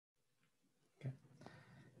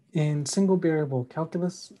In single variable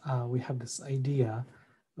calculus, we have this idea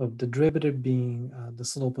of the derivative being the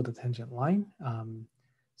slope of the tangent line.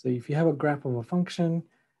 So if you have a graph of a function,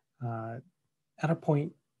 at a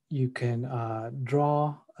point, you can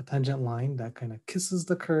draw a tangent line that kind of kisses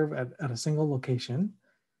the curve at a single location.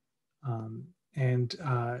 And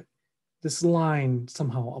this line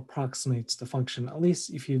somehow approximates the function, at least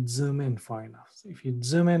if you zoom in far enough. So if you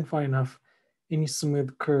zoom in far enough, any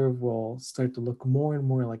smooth curve will start to look more and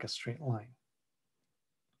more like a straight line.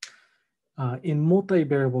 In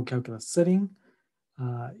multivariable calculus setting,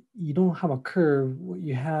 you don't have a curve. What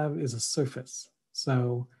you have is a surface.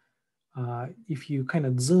 So if you kind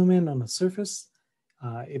of zoom in on a surface,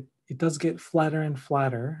 it does get flatter and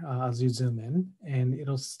flatter as you zoom in, and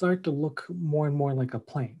it'll start to look more and more like a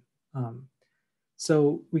plane.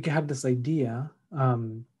 So we can have this idea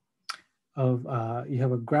of you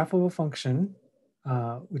have a graph of a function,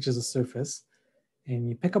 which is a surface, and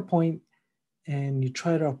you pick a point and you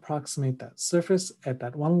try to approximate that surface at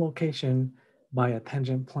that one location by a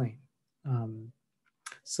tangent plane.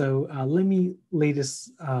 So let me lay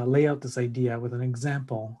out this idea with an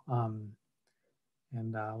example, and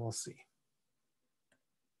we'll see.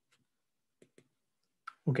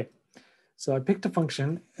 Okay, so I picked a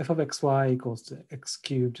function, f of xy equals to x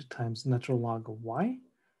cubed times natural log of y.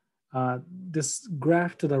 This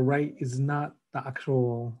graph to the right is not the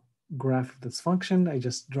actual graph of this function. I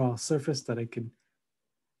just draw a surface that I could,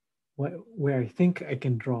 where I think I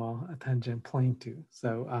can draw a tangent plane to.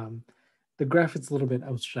 So the graph is a little bit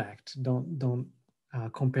abstract. Don't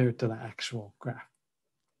compare it to the actual graph.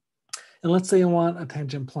 And let's say I want a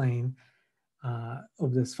tangent plane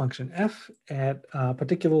of this function f at a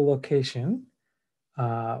particular location,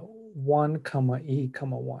 1 comma e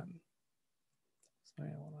comma 1. Sorry,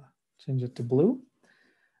 I want to change it to blue.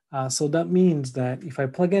 So that means that if I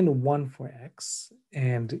plug in 1 for x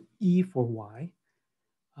and e for y,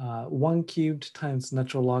 1 cubed times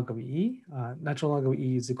natural log of e, natural log of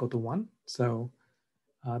e is equal to 1. So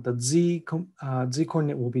the z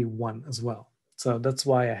coordinate will be 1 as well. So that's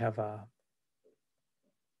why I have a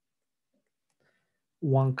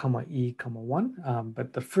 1 comma e comma 1,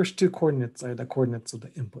 but the first two coordinates are the coordinates of the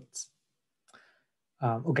inputs.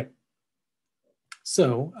 Okay,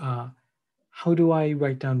 so how do I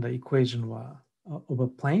write down the equation of a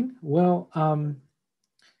plane? Well,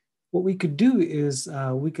 what we could do is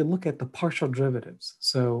we could look at the partial derivatives.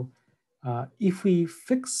 So if we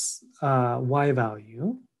fix y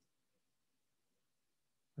value,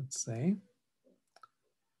 let's say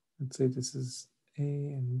this is a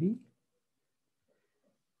and b,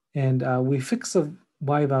 and we fix a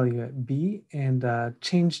y value at b and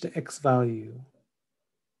change the x value.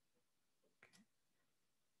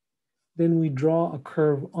 Then we draw a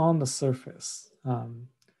curve on the surface.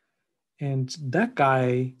 And that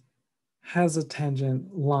guy has a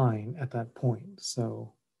tangent line at that point.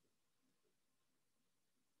 So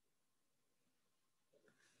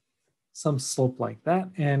some slope like that.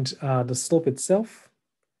 And the slope itself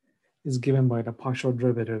is given by the partial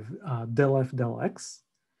derivative del f del x.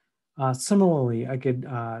 Similarly, I could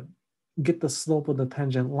get the slope of the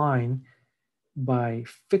tangent line by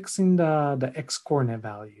fixing the x coordinate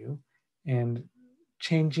value and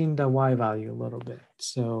changing the y value a little bit.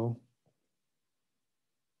 So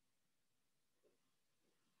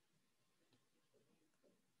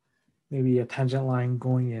maybe a tangent line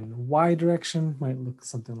going in y direction might look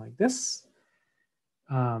something like this.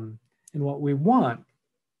 And what we want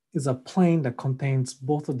is a plane that contains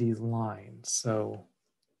both of these lines. So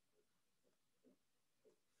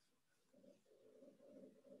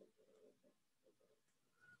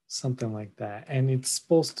something like that. And it's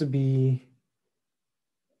supposed to be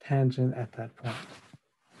tangent at that point.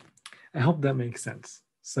 I hope that makes sense.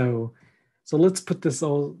 So let's put this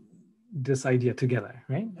idea together,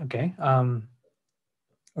 right? Okay. All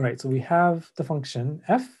right, so we have the function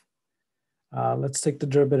f. Let's take the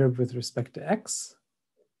derivative with respect to x.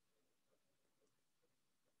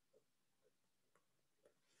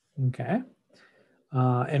 Okay.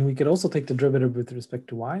 And we could also take the derivative with respect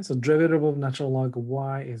to y. So derivative of natural log of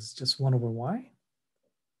y is just 1 over y.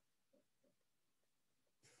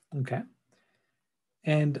 Okay.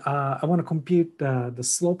 And I want to compute the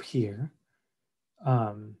slope here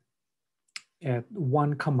at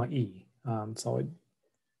 1 comma e. So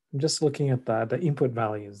I'm just looking at the input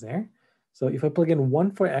values there. So if I plug in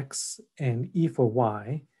 1 for x and e for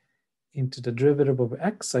y into the derivative of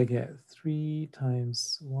x, I get 3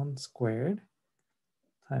 times 1 squared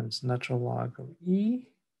times natural log of e.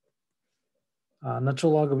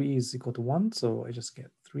 Natural log of e is equal to 1, so I just get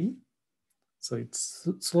 3. So its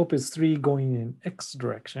slope is 3 going in x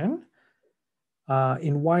direction.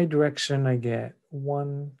 In y direction, I get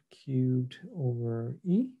 1 cubed over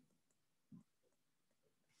e.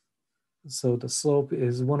 So the slope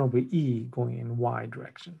is 1 over e going in y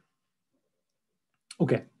direction.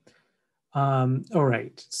 Okay. All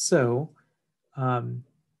right. So I'm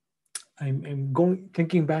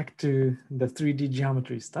thinking back to the 3D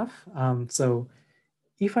geometry stuff. So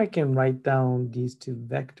if I can write down these two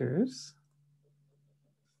vectors,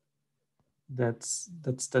 that's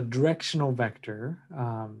the directional vector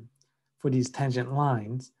for these tangent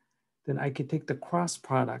lines, then I could take the cross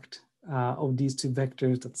product of these two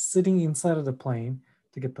vectors that's sitting inside of the plane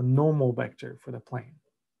to get the normal vector for the plane.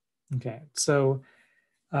 Okay, so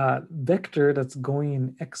vector that's going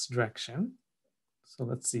in x direction. So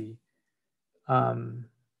let's see. I'm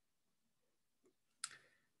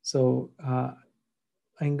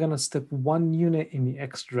gonna step 1 unit in the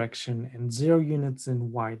x direction and 0 units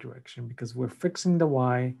in y direction because we're fixing the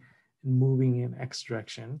y and moving in x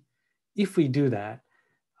direction. If we do that,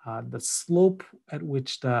 the slope at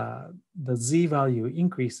which the z value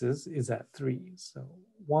increases is at 3. So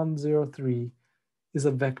 1, 0, 3 is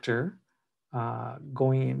a vector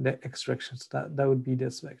going in the x direction. So that would be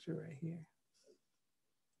this vector right here.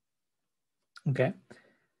 Okay.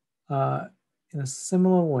 In a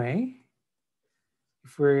similar way,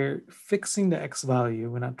 if we're fixing the x value,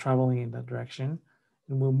 we're not traveling in that direction,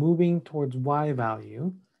 and we're moving towards y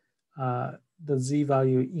value, the z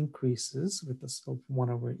value increases with the slope 1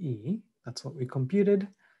 over e. That's what we computed.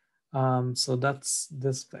 So that's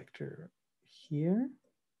this vector here.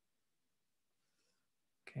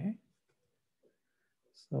 Okay.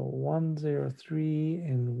 So 1, 0, 3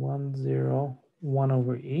 and 1, 0, 1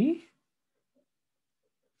 over e.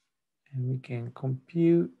 And we can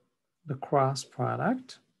compute the cross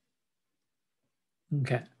product.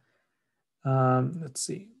 Okay. Let's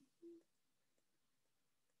see.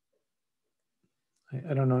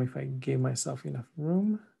 I don't know if I gave myself enough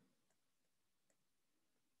room.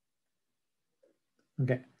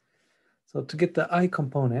 Okay. So to get the I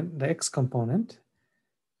component, the x component,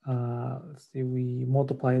 let's see, we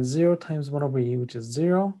multiply 0 times 1 over e, which is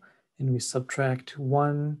 0, and we subtract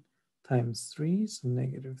 1 times 3, so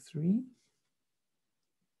 -3.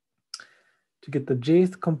 To get the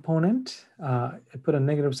jth component, I put a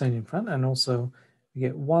negative sign in front, and also we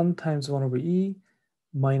get 1 times 1 over e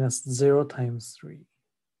minus 0 times 3.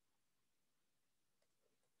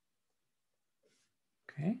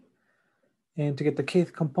 Okay. And to get the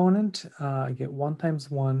kth component, I get 1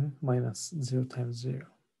 times 1 minus 0 times 0.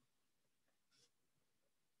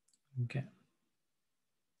 Okay.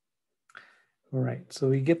 All right, so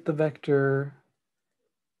we get the vector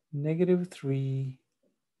 -3,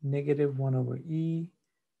 -1 over e,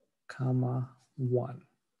 comma 1.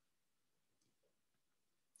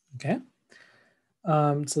 Okay.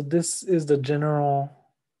 So this is the general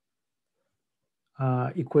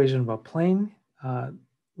equation of a plane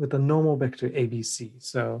with a normal vector ABC.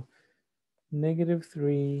 So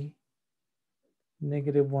 -3,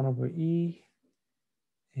 -1 over e,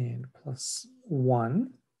 and plus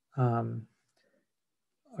 1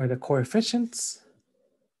 are the coefficients.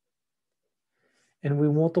 And we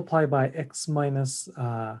multiply by x minus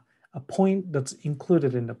a point that's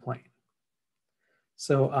included in the plane.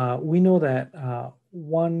 So we know that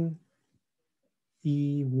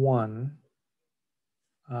 1e1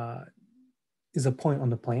 is a point on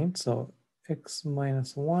the plane. So x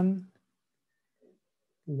minus 1,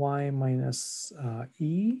 y minus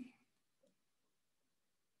e,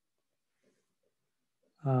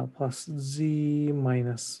 plus z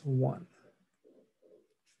minus 1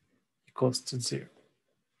 equals to 0.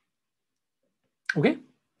 Okay.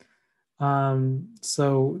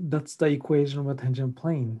 So that's the equation of a tangent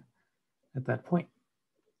plane at that point.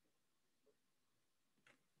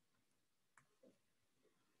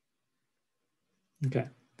 Okay.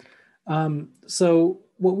 So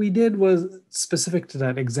what we did was specific to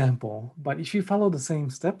that example, but if you follow the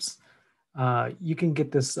same steps, you can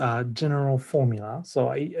get this general formula. So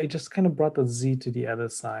I just kind of brought the z to the other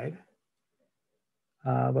side.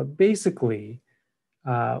 But basically,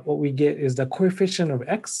 what we get is the coefficient of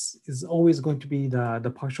x is always going to be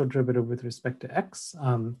the partial derivative with respect to x.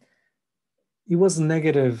 It was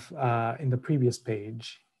negative in the previous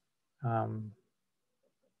page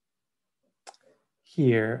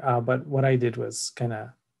here, but what I did was kind of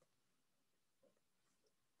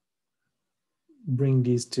bring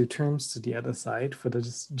these two terms to the other side for the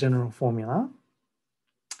general formula.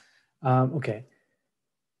 Okay,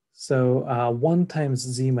 so 1 times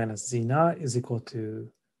z minus z naught is equal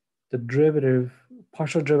to the derivative,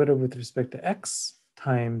 partial derivative with respect to x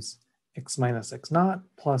times x minus x naught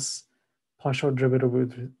plus partial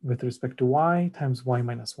derivative with respect to y times y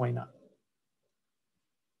minus y naught.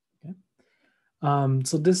 Okay.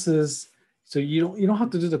 So this is, so you don't have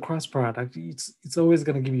to do the cross product. It's always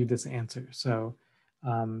going to give you this answer. So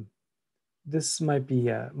this might be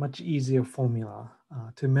a much easier formula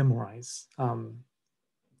to memorize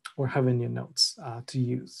or have in your notes to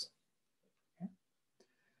use. Okay.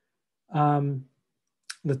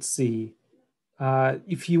 Let's see.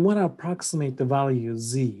 If you want to approximate the value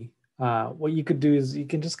z, what you could do is you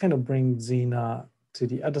can just kind of bring z naught to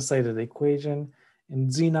the other side of the equation.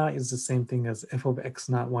 And z naught is the same thing as f of x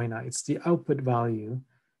naught y naught. It's the output value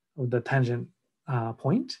of the tangent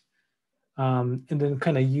point. And then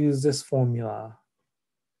kind of use this formula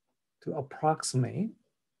to approximate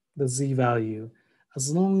the z value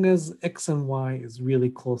as long as x and y is really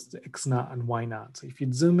close to x naught and y naught. So if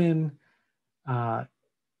you zoom in, the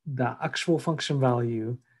actual function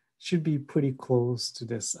value should be pretty close to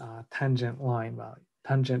this tangent line value,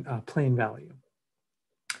 tangent plane value.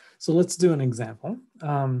 So let's do an example.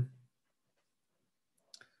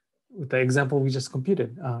 With the example we just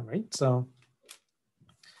computed, right? So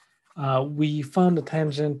we found the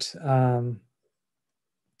tangent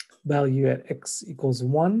value at x equals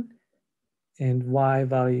 1 and y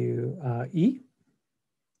value e.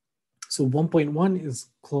 So 1.1 is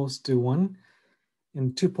close to 1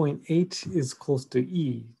 and 2.8 is close to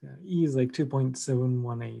e. E is like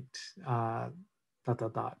 2.718 dot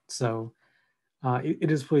dot dot. So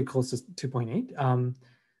it is pretty close to 2.8.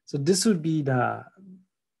 So this would be the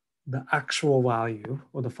actual value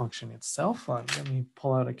of the function itself. Let me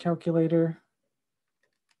pull out a calculator.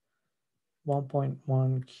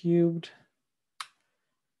 1.1 cubed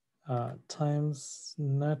times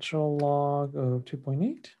natural log of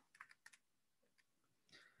 2.8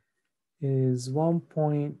 is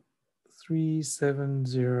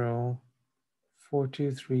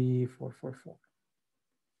 1.370423444.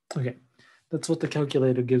 Okay, that's what the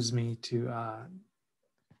calculator gives me to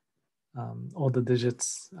all the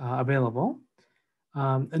digits available.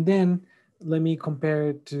 And then let me compare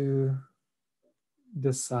it to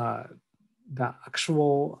this, the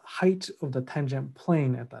actual height of the tangent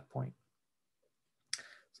plane at that point.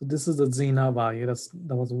 So this is the z naught value,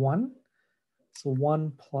 that was 1. So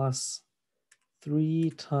 1 plus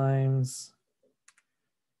 3 times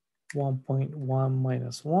 1.1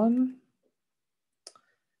 minus 1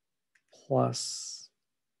 plus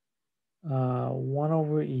 1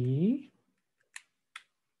 over e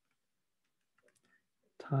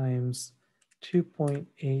times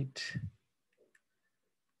 2.8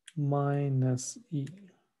 minus e.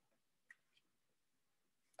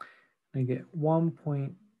 I get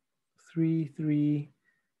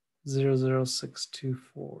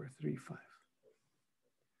 1.33006245,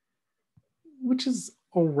 which is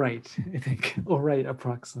all right, I think, all right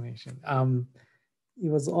approximation. It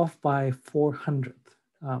was off by 400th.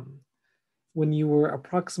 When you were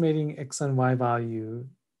approximating x and y value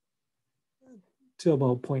to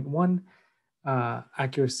about 0.1,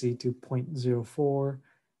 accuracy to 0.04,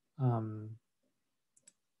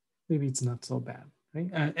 maybe it's not so bad,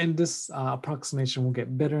 right? And this approximation will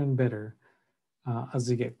get better and better as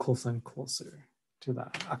you get closer and closer to the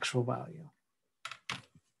actual value.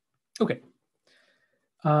 Okay.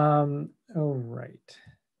 All right.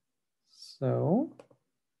 So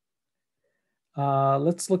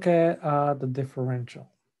let's look at the differential.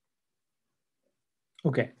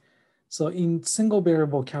 Okay. So in single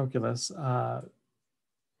variable calculus,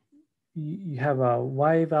 you have a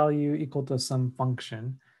y value equal to some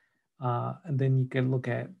function, and then you can look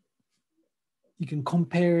at, you can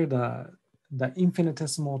compare the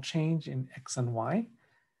infinitesimal change in x and y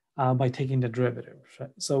by taking the derivative.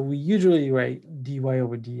 Right? So we usually write dy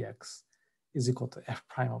over dx is equal to f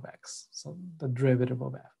prime of x, so the derivative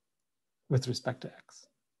of f with respect to x.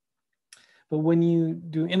 But when you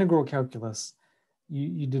do integral calculus,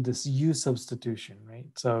 you do this u substitution, right?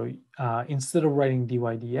 So instead of writing dy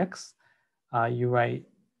dx, you write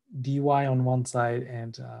dy on one side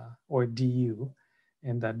and or du,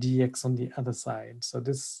 and dx on the other side. So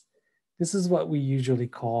this is what we usually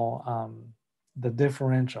call the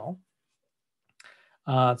differential.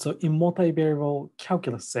 So in multivariable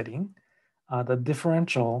calculus setting, the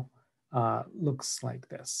differential looks like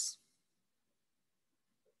this.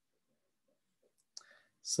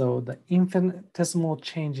 So the infinitesimal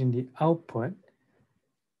change in the output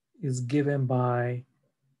is given by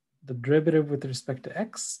the derivative with respect to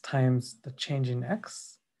x times the change in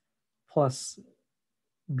x plus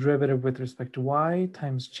derivative with respect to y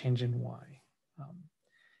times change in y.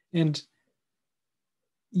 And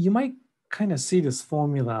you might kind of see this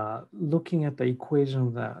formula looking at the equation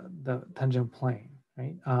of the tangent plane,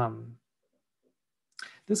 right?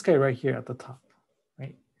 this guy right here at the top,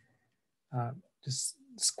 right? Just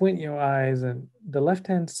squint your eyes, and the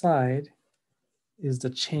left-hand side is the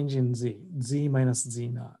change in z minus z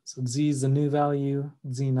naught. So z is the new value,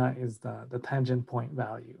 z naught is the tangent point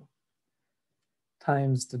value,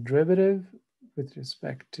 times the derivative with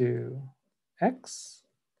respect to x,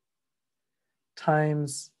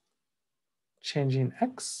 times change in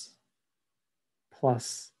x,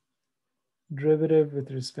 plus derivative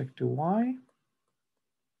with respect to y,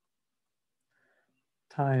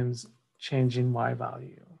 times change in y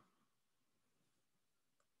value.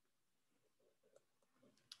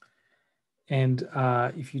 And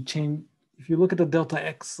if you look at the delta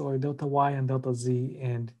x or delta y and delta z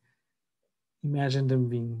and imagine them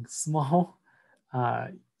being small,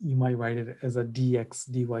 you might write it as a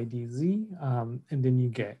dx, dy, dz, and then you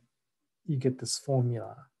get this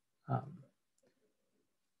formula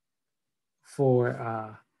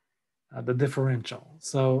for the differential.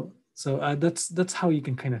 So that's how you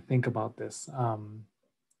can kind of think about this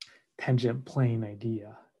tangent plane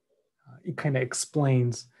idea. It kind of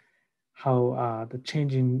explains how the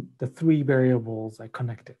changing the three variables are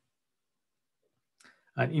connected.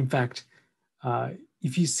 In fact,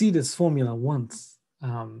 if you see this formula once,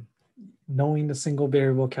 knowing the single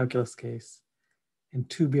variable calculus case and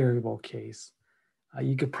two variable case,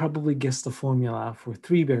 you could probably guess the formula for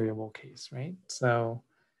three variable case, right? So,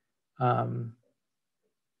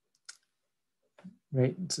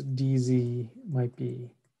 right, so dz might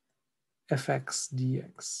be fx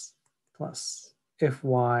dx plus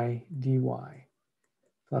fy dy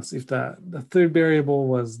plus if the third variable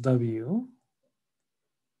was w,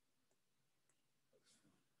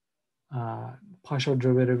 partial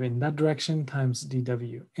derivative in that direction times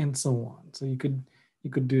dw and so on. So you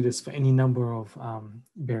could do this for any number of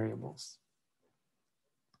variables.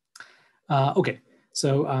 Okay,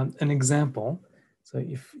 so an example. So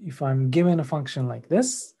if I'm given a function like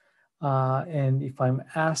this, and if I'm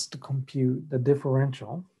asked to compute the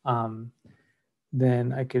differential,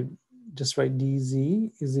 then I could just write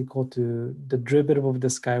dz is equal to the derivative of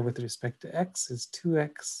this guy with respect to x is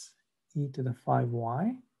 2x e to the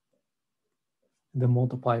 5y, then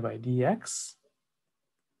multiply by dx,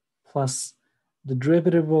 plus the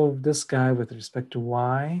derivative of this guy with respect to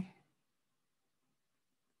y.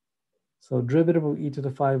 So derivative of e to the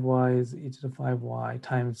 5y is e to the 5y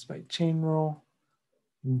times by chain rule,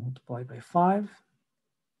 multiply by 5.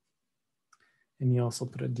 And you also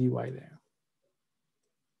put a dy there.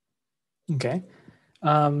 Okay.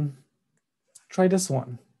 Try this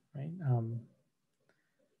one, right?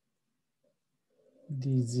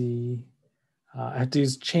 dz, I have to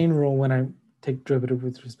use chain rule when I take derivative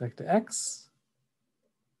with respect to x.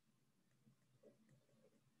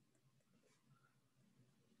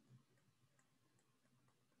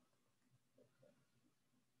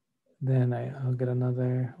 Then I'll get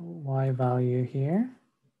another y value here.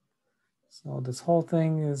 So this whole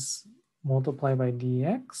thing is multiplied by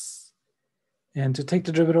dx. And to take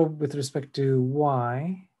the derivative with respect to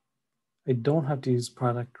y, I don't have to use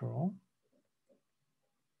product rule.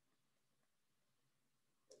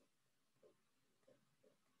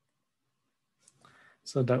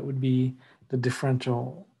 So that would be the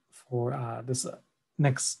differential for this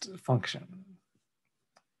next function.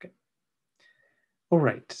 Okay. All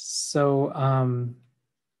right. So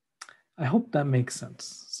I hope that makes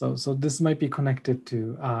sense. So this might be connected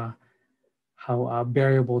to how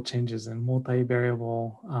variable changes in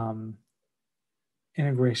multivariable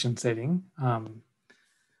integration setting.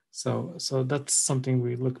 So that's something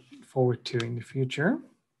we look forward to in the future.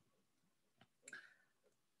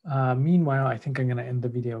 Meanwhile, I think I'm going to end the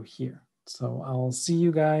video here. So I'll see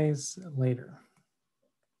you guys later.